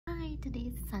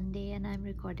Today is Sunday and I'm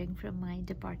recording from my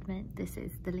department. This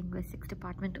is the linguistics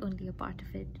department, only a part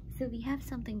of it. So we have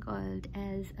something called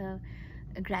as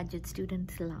a graduate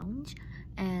students lounge,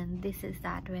 and this is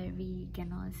that where we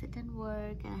can all sit and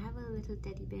work. I have a little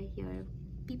teddy bear here.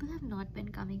 People have not been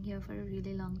coming here for a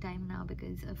really long time now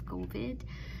because of COVID.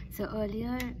 So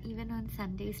earlier, even on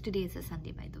Sundays, today is a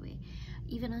Sunday by the way,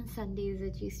 even on Sundays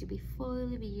it used to be full.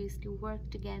 We used to work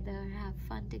together, have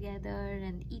fun together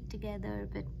and eat together,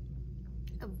 but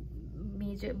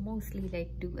mostly like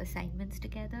do assignments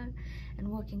together, and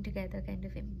working together kind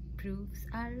of improves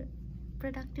our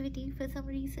productivity for some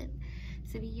reason.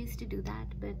 So we used to do that,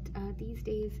 but these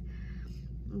days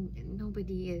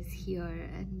nobody is here,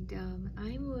 and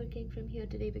I'm working from here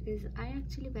today because I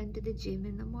actually went to the gym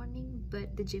in the morning,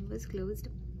 but the gym was closed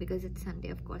because it's Sunday.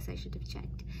 Of course I should have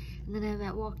checked. And then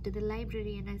I walked to the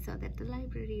library and I saw that the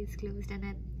library is closed, and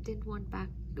I didn't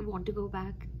want to go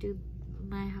back to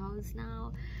my house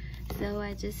now, so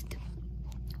I just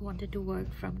wanted to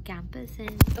work from campus.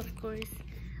 And of course,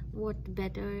 what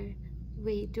better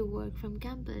way to work from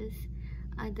campus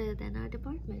other than our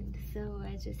department? So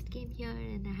I just came here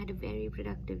and I had a very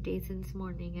productive day since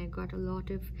morning. I got a lot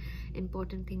of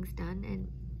important things done, and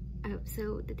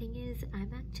so the thing is,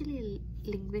 I'm actually a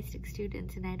linguistic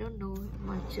student and I don't know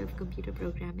much of computer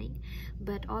programming,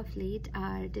 but of late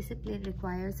our discipline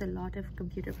requires a lot of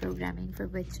computer programming, for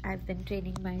which I've been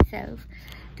training myself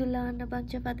to learn a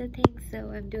bunch of other things.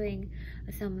 So I'm doing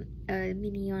some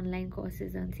mini online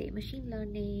courses on, say, machine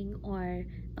learning or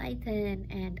Python,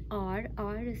 and R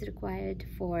is required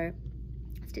for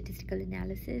statistical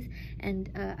analysis,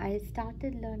 and I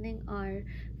started learning R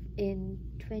in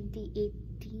 2018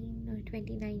 or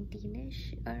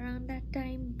 2019ish, around that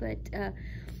time, but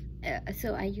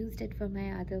so I used it for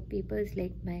my other papers,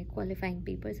 like my qualifying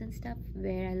papers and stuff,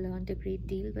 where I learned a great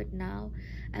deal. But now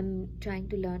I'm trying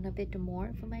to learn a bit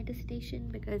more for my dissertation,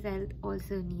 because I'll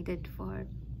also need it for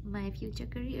my future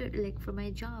career, like for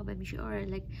my job, I'm sure,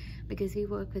 like because we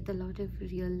work with a lot of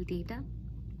real data.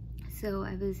 So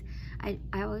I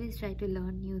always try to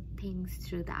learn new things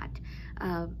through that,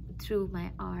 through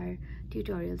my R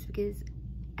tutorials, because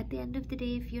at the end of the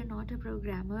day, if you're not a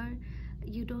programmer,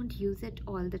 you don't use it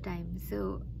all the time.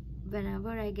 So whenever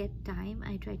I get time,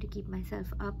 I try to keep myself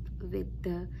up with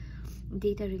the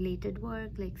data related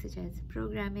work, like such as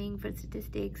programming for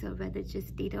statistics, or whether it's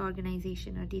just data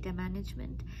organization or data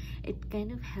management. It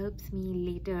kind of helps me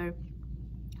later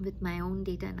with my own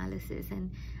data analysis. And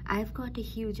I've got a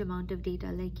huge amount of data,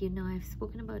 like, you know, I've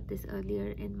spoken about this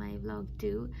earlier in my vlog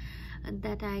too,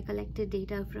 that I collected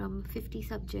data from 50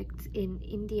 subjects in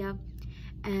India,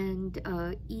 and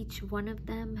each one of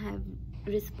them have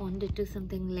responded to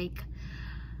something like,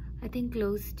 I think,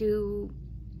 close to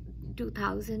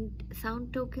 2000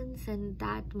 sound tokens, and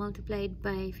that multiplied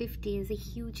by 50 is a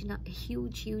huge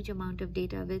amount of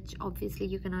data, which obviously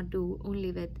you cannot do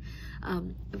only with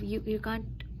you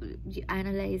can't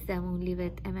analyze them only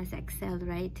with MS Excel,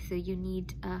 right? So you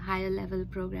need a higher level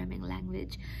programming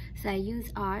language. So I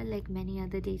use R, like many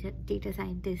other data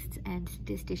scientists and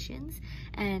statisticians,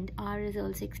 and R is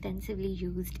also extensively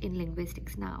used in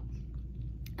linguistics now.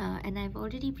 And I've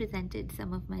already presented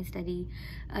some of my study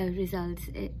results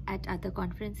at other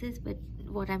conferences, but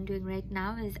what I'm doing right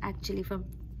now is actually for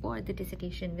the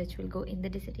dissertation, which will go in the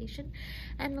dissertation.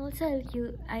 And also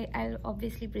I'll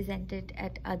obviously present it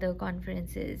at other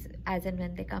conferences as and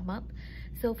when they come up.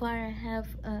 So far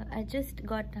I just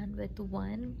got done with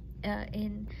one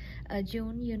in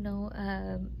June, you know,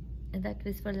 that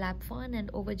was for LabFon, and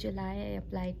over July I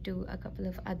applied to a couple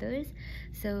of others.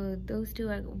 So those two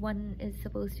are, one is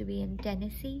supposed to be in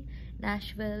Tennessee,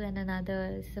 Nashville, and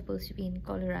another is supposed to be in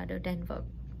Colorado, Denver.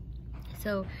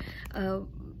 So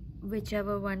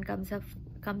whichever one comes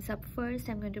up first,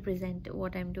 I'm going to present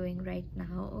what I'm doing right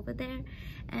now over there,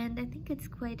 and I think it's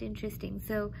quite interesting.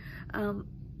 So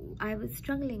I was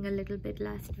struggling a little bit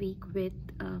last week with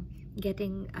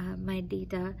getting my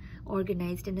data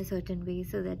organized in a certain way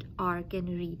so that R can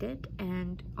read it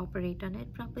and operate on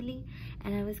it properly,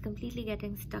 and I was completely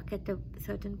getting stuck at a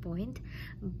certain point.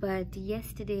 But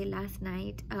last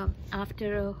night,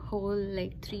 after a whole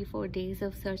like 3-4 days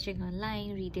of searching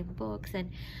online, reading books, and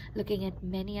looking at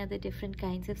many other different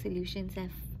kinds of solutions,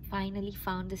 I've finally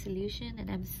found the solution,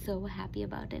 and I'm so happy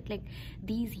about it. Like,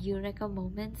 these eureka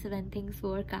moments when things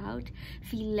work out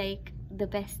feel like the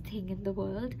best thing in the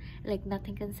world, like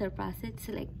nothing can surpass it.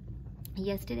 So like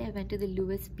Yesterday I went to the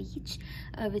Lewes beach,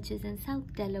 which is in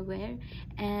South Delaware,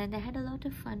 and I had a lot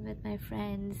of fun with my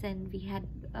friends, and we had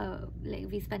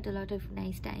we spent a lot of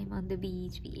nice time on the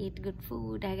beach. We ate good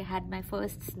food. I had my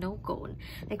first snow cone,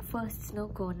 like first snow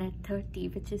cone at 30,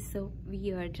 which is so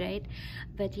weird, right?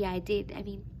 But yeah, I did. I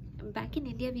mean, back in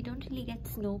India we don't really get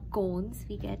snow cones.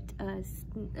 We get ice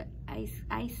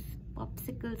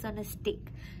popsicles on a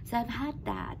stick. So I've had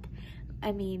that.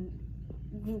 I mean,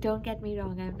 don't get me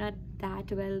wrong, I'm not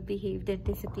that well behaved and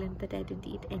disciplined that I didn't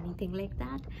eat anything like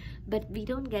that, but we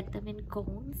don't get them in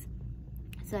cones.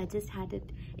 So I just had it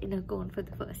in a cone for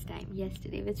the first time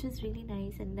yesterday, which was really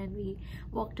nice. And then we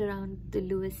walked around the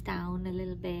Lewes town a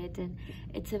little bit, and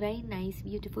it's a very nice,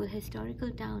 beautiful,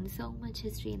 historical town, so much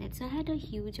history in it. So I had a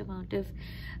huge amount of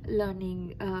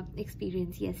learning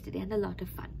experience yesterday and a lot of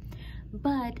fun.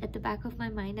 But at the back of my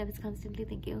mind, I was constantly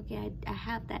thinking, okay, I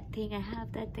have that thing, I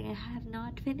have that thing, I have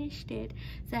not finished it,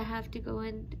 so I have to go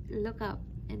and look up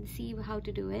and see how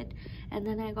to do it. And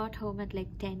then I got home at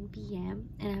like 10 p.m.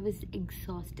 and I was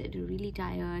exhausted, really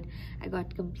tired. I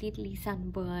got completely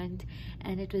sunburned,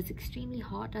 and it was extremely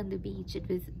hot on the beach. It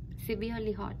was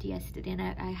severely hot yesterday, and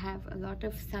I have a lot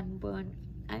of sunburn.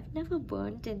 I've never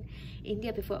burnt in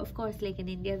India before. Of course, like in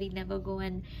India, we never go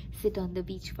and sit on the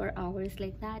beach for hours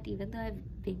like that, even though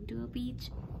I've been to a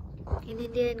beach in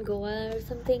India, in Goa or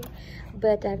something,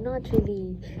 but I've not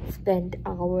really spent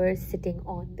hours sitting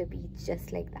on the beach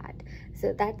just like that.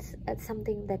 So that's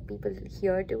something that people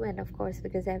here do, and of course,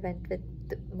 because I went with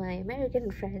my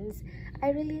American friends,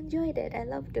 I really enjoyed it. I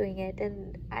love doing it,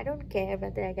 and I don't care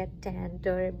whether I get tanned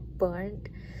or burnt.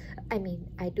 I mean,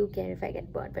 I do care if I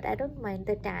get burnt, but I don't mind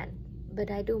the tan, but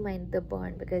I do mind the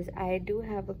burn, because I do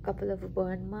have a couple of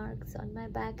burn marks on my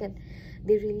back, and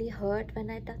they really hurt when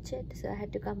I touch it. So I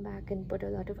had to come back and put a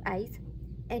lot of ice.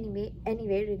 Anyway,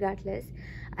 regardless,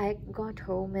 I got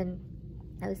home and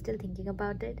I was still thinking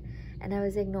about it, and I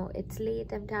was like, no, it's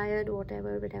late, I'm tired,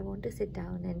 whatever, but I want to sit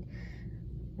down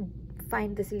and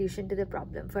find the solution to the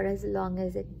problem for as long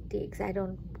as it takes. I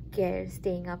don't care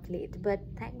staying up late. But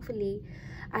thankfully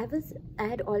I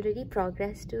had already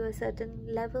progressed to a certain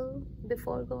level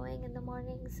before going in the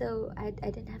morning, so I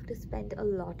didn't have to spend a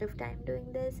lot of time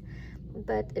doing this.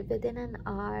 But within an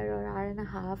hour or hour and a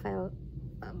half,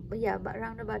 but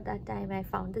around about that time, I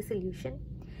found the solution,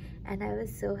 and I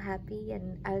was so happy,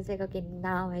 and I was like, okay,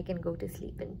 now I can go to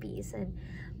sleep in peace. And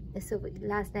so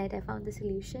last night I found the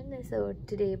solution, so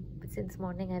today, since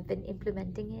morning, I've been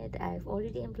implementing it. I've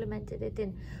already implemented it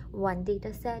in one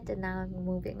data set, and now I'm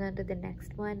moving on to the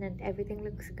next one, and everything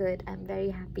looks good. I'm very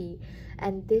happy,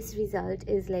 and this result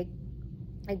is like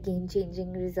a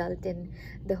game-changing result in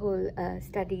the whole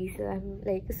study. So I'm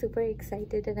like super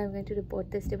excited, and I'm going to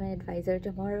report this to my advisor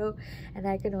tomorrow, and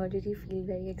I can already feel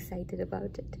very excited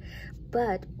about it.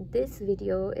 But this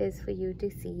video is for you to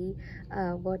see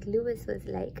what Lewes was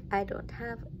like. I don't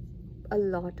have a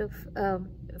lot of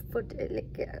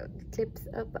clips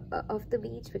of the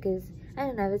beach, because I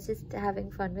don't know, I was just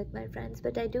having fun with my friends,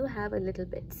 but I do have a little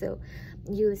bit. So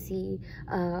you'll see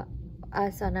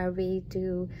us on our way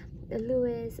to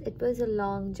Lewes. It was a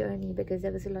long journey because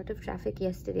there was a lot of traffic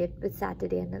yesterday. It was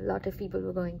Saturday, and a lot of people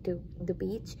were going to the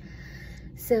beach.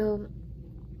 So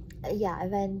yeah, I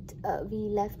went we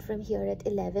left from here at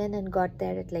 11 and got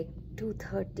there at like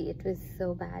 2:30. It was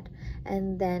so bad.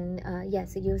 And then yeah,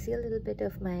 so you'll see a little bit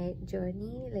of my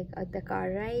journey, like the car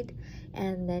ride,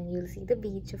 and then you'll see the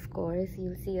beach, of course.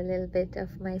 You'll see a little bit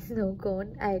of my snow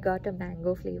cone. I got a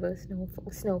mango flavor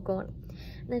snow cone.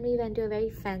 Then we went to a very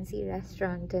fancy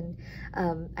restaurant, and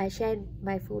I shared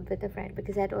my food with a friend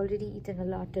because I'd already eaten a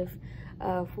lot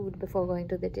of food before going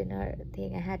to the dinner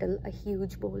thing. I had a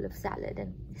huge bowl of salad,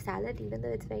 and salad, even though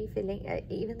it's very filling,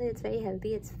 even though it's very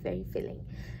healthy, it's very filling,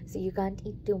 so you can't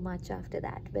eat too much after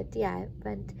that. But yeah, I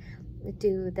went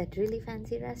to that really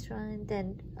fancy restaurant,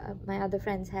 and my other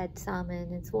friends had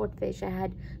salmon and swordfish. I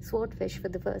had swordfish for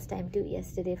the first time too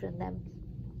yesterday from them.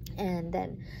 And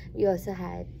then we also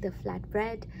had the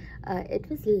flatbread. It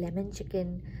was lemon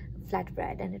chicken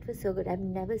flatbread, and it was so good. I've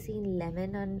never seen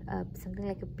lemon on something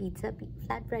like a pizza.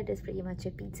 Flatbread is pretty much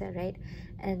a pizza, right?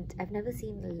 And I've never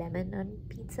seen lemon on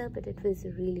pizza, but it was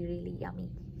really, really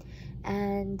yummy.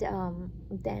 And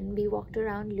then we walked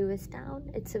around Lewes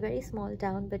town. It's a very small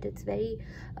town, but it's very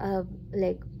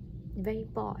very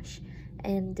posh,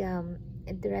 and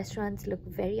the restaurants look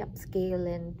very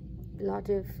upscale, and a lot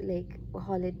of like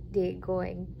holiday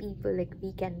going people, like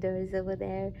weekenders over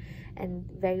there, and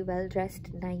very well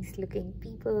dressed, nice looking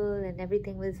people, and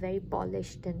everything was very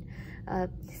polished and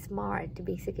smart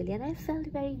basically, and I felt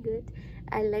very good.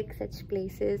 I like such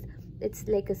places. It's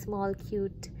like a small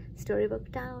cute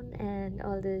storybook town, and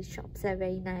all the shops are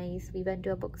very nice. We went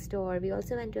to a bookstore. We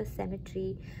also went to a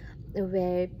cemetery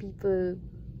where people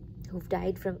who've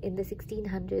died from in the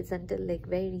 1600s until like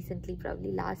very recently,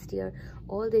 probably last year,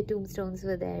 all their tombstones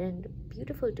were there, and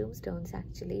beautiful tombstones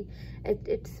actually.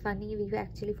 It's funny, we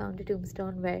actually found a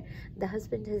tombstone where the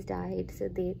husband has died, so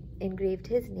they engraved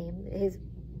his name, his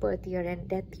birth year and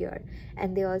death year,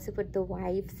 and they also put the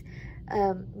wife's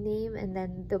name and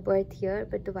then the birth year,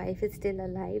 but the wife is still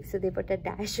alive, so they put a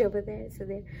dash over there. So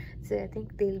I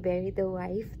think they'll bury the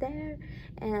wife there,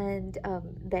 and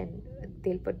then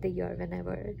they'll put the year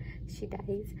whenever she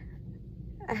dies.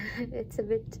 It's a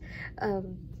bit I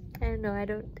don't know,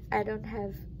 I don't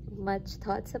have much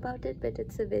thoughts about it, but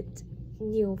it's a bit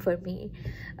new for me.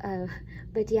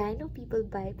 But yeah, I know people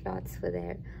buy plots for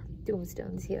their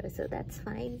tombstones here, so that's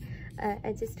fine.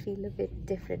 I just feel a bit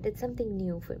different. It's something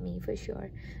new for me for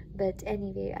sure. But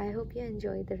anyway, I hope you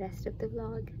enjoy the rest of the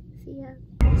vlog. See ya.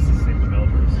 It's the same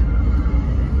developers.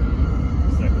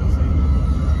 Exactly the same.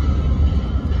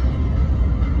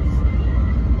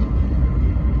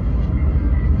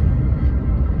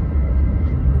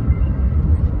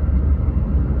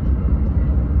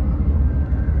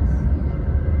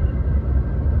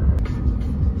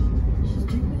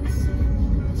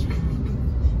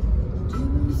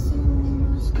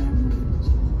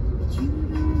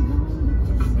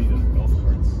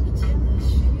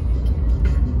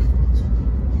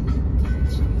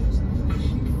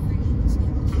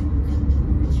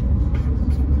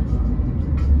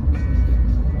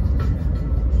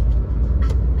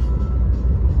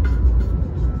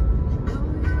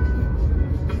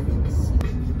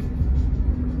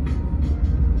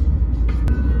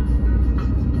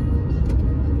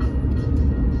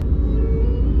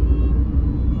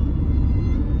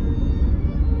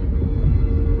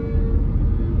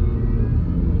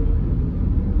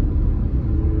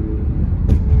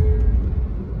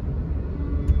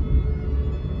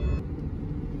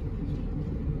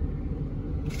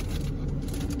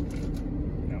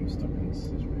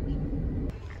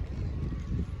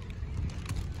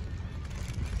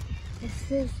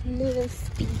 This is Lewes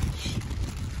Beach.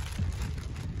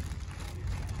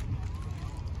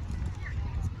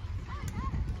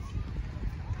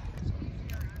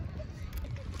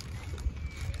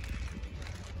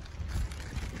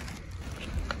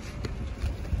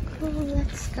 Cool,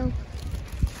 let's go.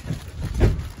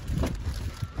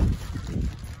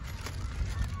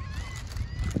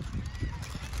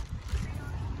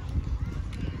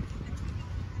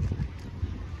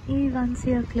 Once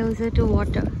we are closer to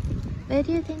water, where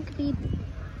do you think we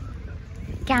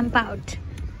camp out?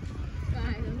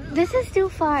 I don't know. This is too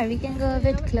far. We can go a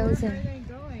bit closer. Where are they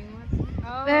going?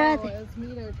 Oh, Where are they? It's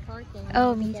metered parking.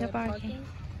 Oh, meter parking.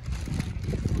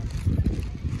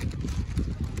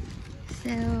 So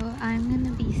I'm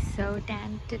gonna be so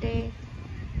tanned today.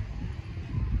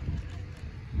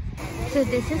 So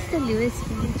this is the Lewes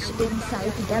Beach in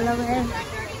South Delaware.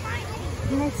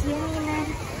 Let's swim in it.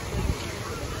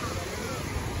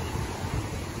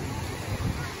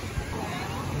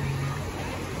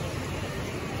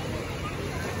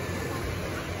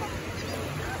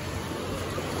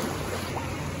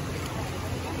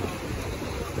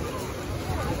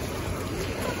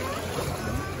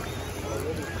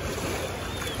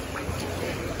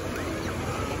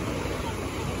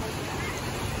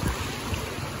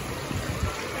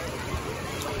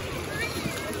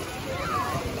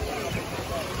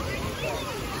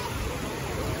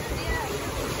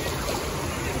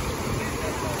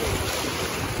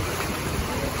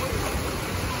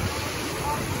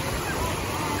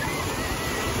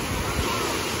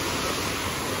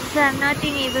 So I'm not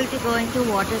being able to go into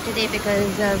water today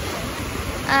because of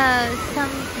some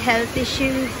health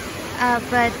issues,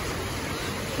 but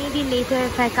maybe later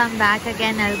if I come back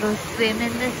again I'll go swim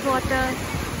in this water.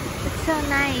 It's so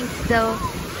nice though.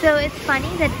 So it's funny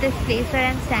that this place where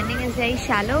I'm standing is very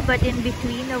shallow, but in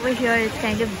between over here it's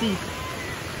kind of deep.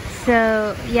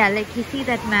 So yeah, like you see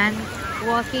that man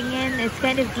walking in, it's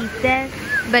kind of deep there,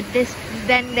 but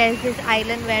then there's this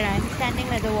island where I'm standing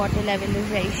where the water level is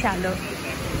very shallow.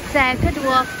 So I could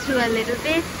walk through a little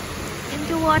bit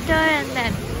into water and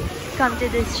then come to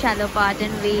this shallow part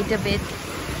and wait a bit.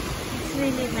 It's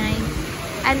really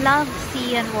nice. I love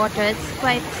sea and water. It's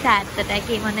quite sad that I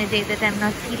came on a day that I'm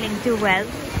not feeling too well.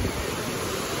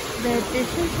 But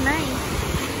this is nice.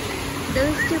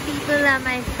 Those two people are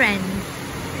my friends.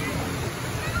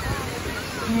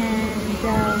 And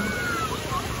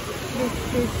this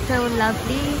is so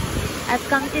lovely. I've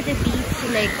come to the beach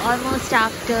like almost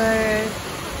after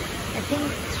I think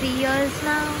 3 years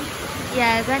now.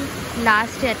 Yeah, I went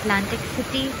last to Atlantic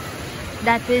City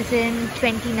That was in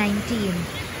 2019,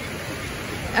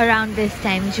 around this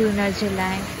time, June or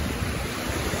July.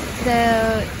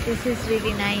 So this is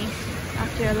really nice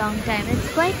after a long time.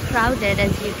 It's quite crowded,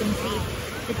 as you can see,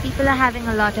 but people are having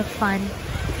a lot of fun.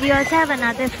 We also have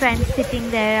another friend sitting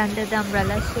there under the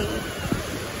umbrella shade.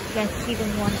 Guess he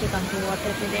didn't want to come to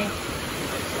water today.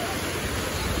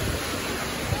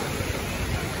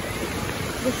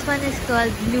 This one is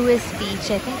called Lewes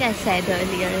Beach. I think I said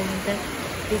earlier in the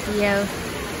video.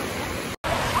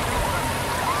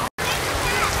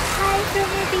 Hi from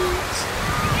the beach.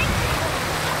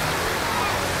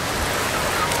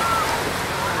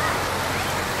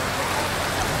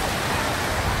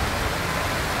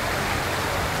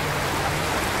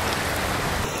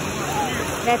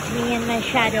 That's me and my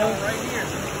shadow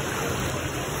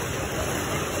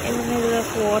in the middle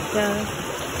of water.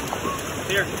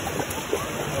 Here.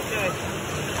 Okay.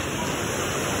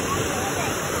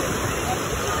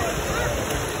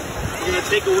 You're gonna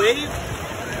take a wave.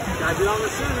 Gotta be on the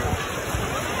center.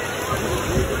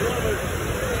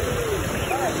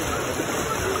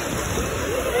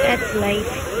 That's light.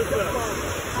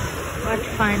 What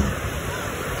fun.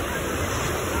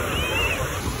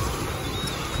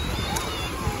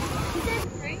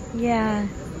 Yeah.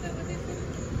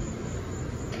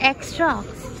 Extra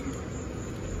oxygen.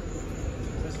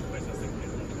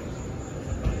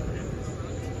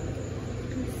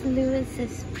 This Lewes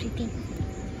is pretty.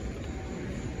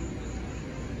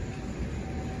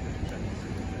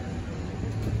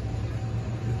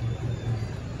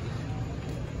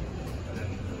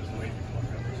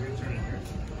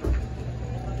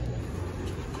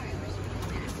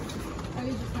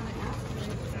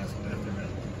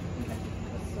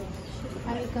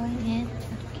 Are we going in?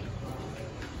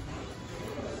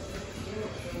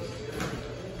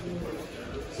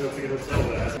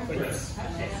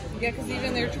 Yeah, because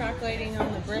even their track lighting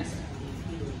on the brick.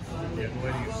 Yeah, the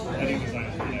lighting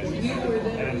design is pretty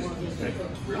nice.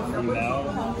 And from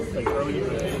now, like early in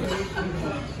the day.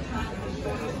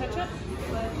 Touch up?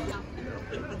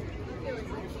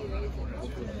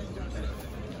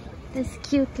 This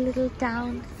cute little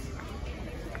town.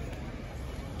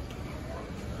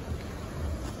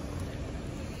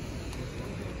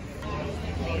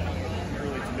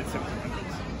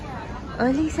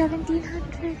 Early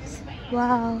 1700s.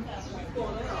 Wow.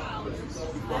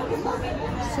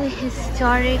 It's a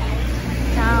historic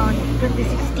town from the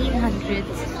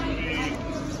 1600s.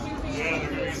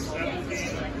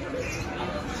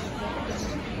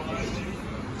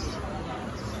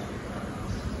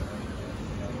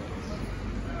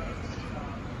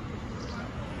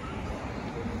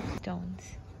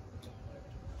 Stones.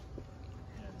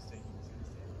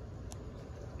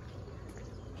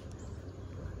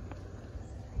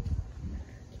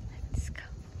 Let's go.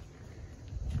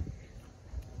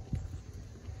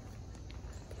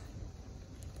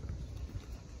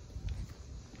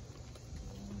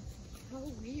 How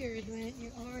weird when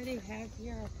you already have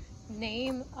your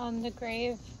name on the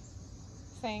grave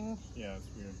thing. Yeah, it's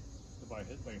weird. By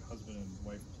husband and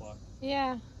wife plot.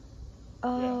 Yeah,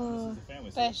 Oh. Yeah, this is a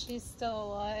family. but she's still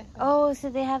alive. Oh, so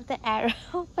they have the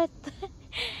arrow, but the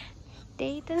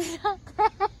date is not there.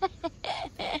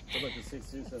 Look, the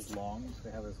 60s says long.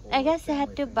 They have this whole I guess they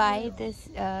had to family thing. buy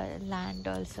Yeah. this land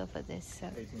also for this. So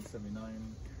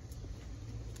 1879.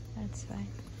 that's why.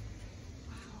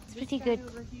 It's pretty good.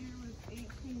 Over here was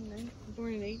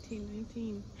born in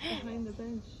 1819, behind the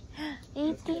bench.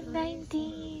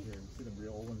 1819. Here, see the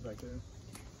real old ones back there?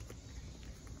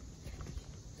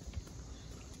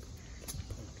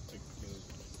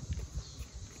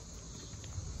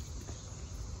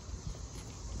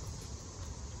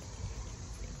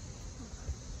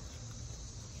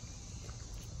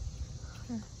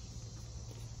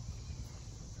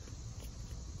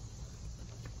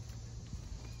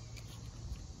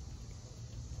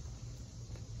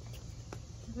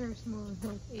 There's more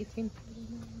like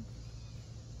 1849.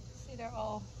 See, they're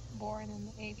all born in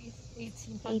the 80s,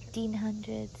 1800s.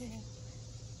 1800s. Yeah.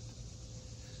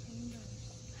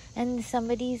 And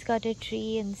somebody's got a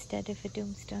tree instead of a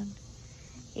tombstone.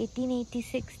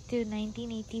 1886 to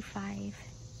 1985.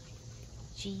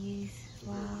 Jeez,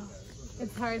 wow.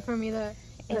 It's hard for me to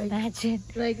Imagine.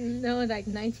 no, like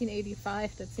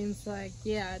 1985. That seems like,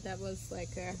 yeah, that was like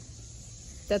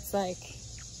that's like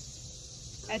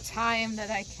a time that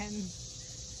I can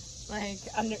like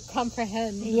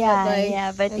comprehend. Yeah, but, like,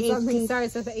 yeah, but and something 18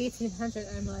 starts with 1800.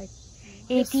 I'm like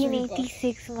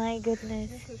 1886, my goodness.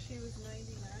 So she was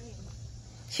 99.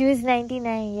 She was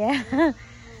 99, yeah. Oh.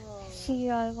 She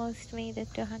almost made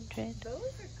it to 100. Those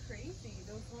are crazy.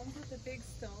 Those ones with the big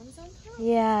stones on top.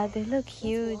 Yeah, they look That's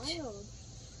huge. wild.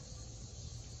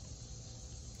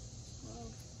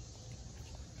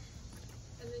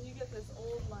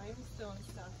 stone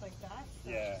stuff like that.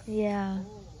 Yeah. Yeah.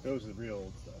 Those are real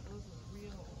old stuff. Those are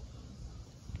real old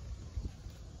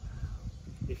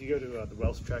If you go to the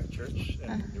Wells Track Church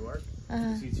in Newark,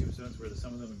 you see tombstones where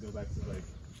some of them would go back to like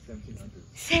 1700s.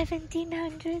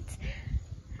 1700s.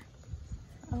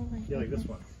 Oh my Yeah, like this goodness.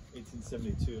 one,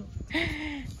 1872.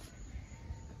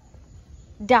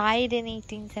 Died in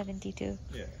 1872.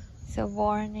 Yeah. So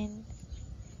born in.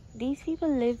 These people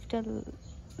lived a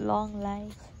long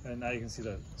life. And now you can see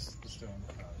the stone.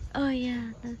 Oh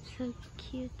yeah, that's so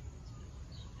cute.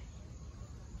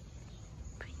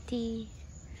 Pretty.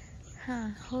 Huh,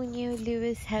 who knew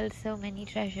Lewes held so many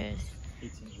treasures?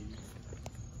 1880.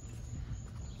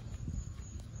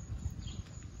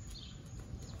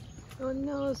 Oh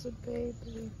no, it's a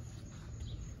baby.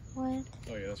 What?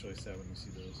 Oh yeah, that's really sad when you see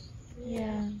those.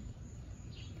 Yeah.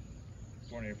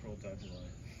 Born April, died July.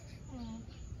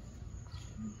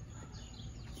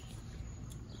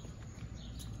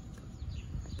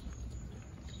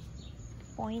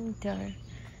 Pointer.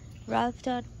 Ralph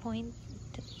dot Pointer.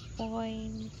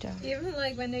 Even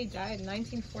like when they died in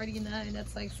 1949,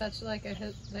 that's like such like a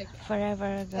like.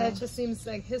 Forever ago. That just seems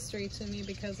like history to me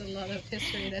because a lot of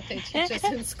history that they teach us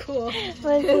in school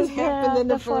Was has in happened in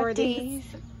the 40s. 40s.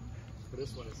 For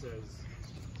this one, it says,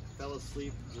 fell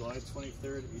asleep July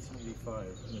 23rd, 1885,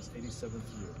 in his 87th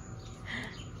year.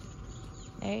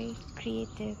 Very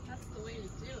creative. That's the way to do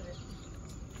it.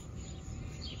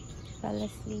 Fell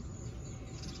asleep.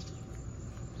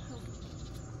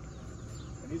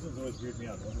 And these ones always weird me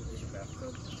out. The ones with the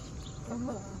bathtub.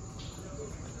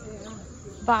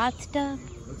 Yeah. Bathtub?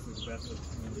 Looks like a bathtub.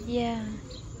 Yeah.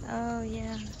 Oh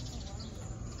yeah.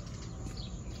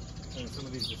 And some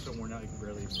of these are so worn out you can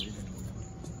barely even read them.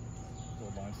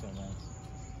 Little limestone ones.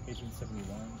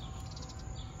 1871.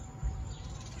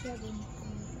 Yeah.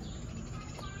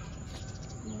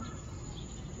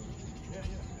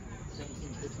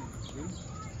 1753.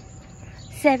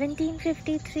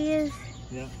 1753 is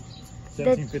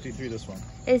 1753, this one.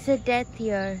 a death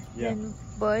year. Yeah. Then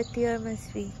birth year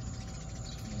must be.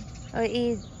 Oh,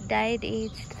 he died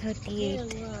aged 38.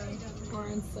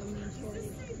 Born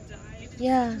 1740.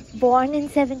 Yeah, born in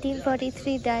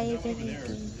 1743, died in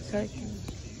 1830.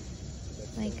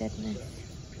 My goodness.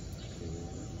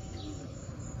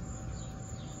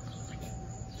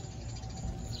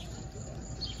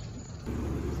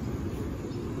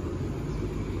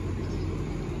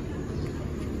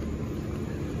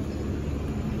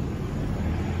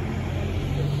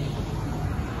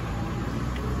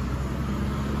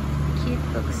 Cute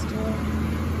bookstore.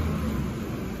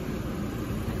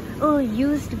 Oh,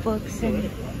 used books and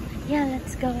yeah,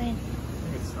 let's go in. I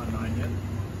think it's not 9 yet.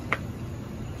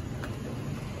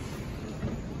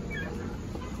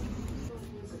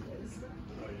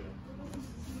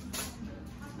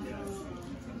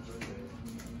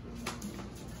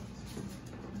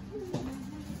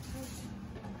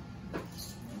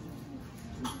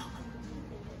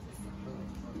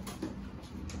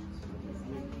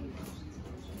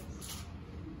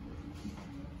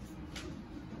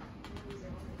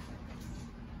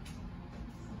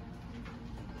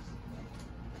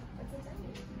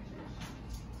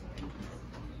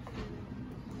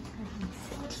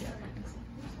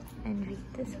 And read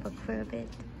this book for a bit.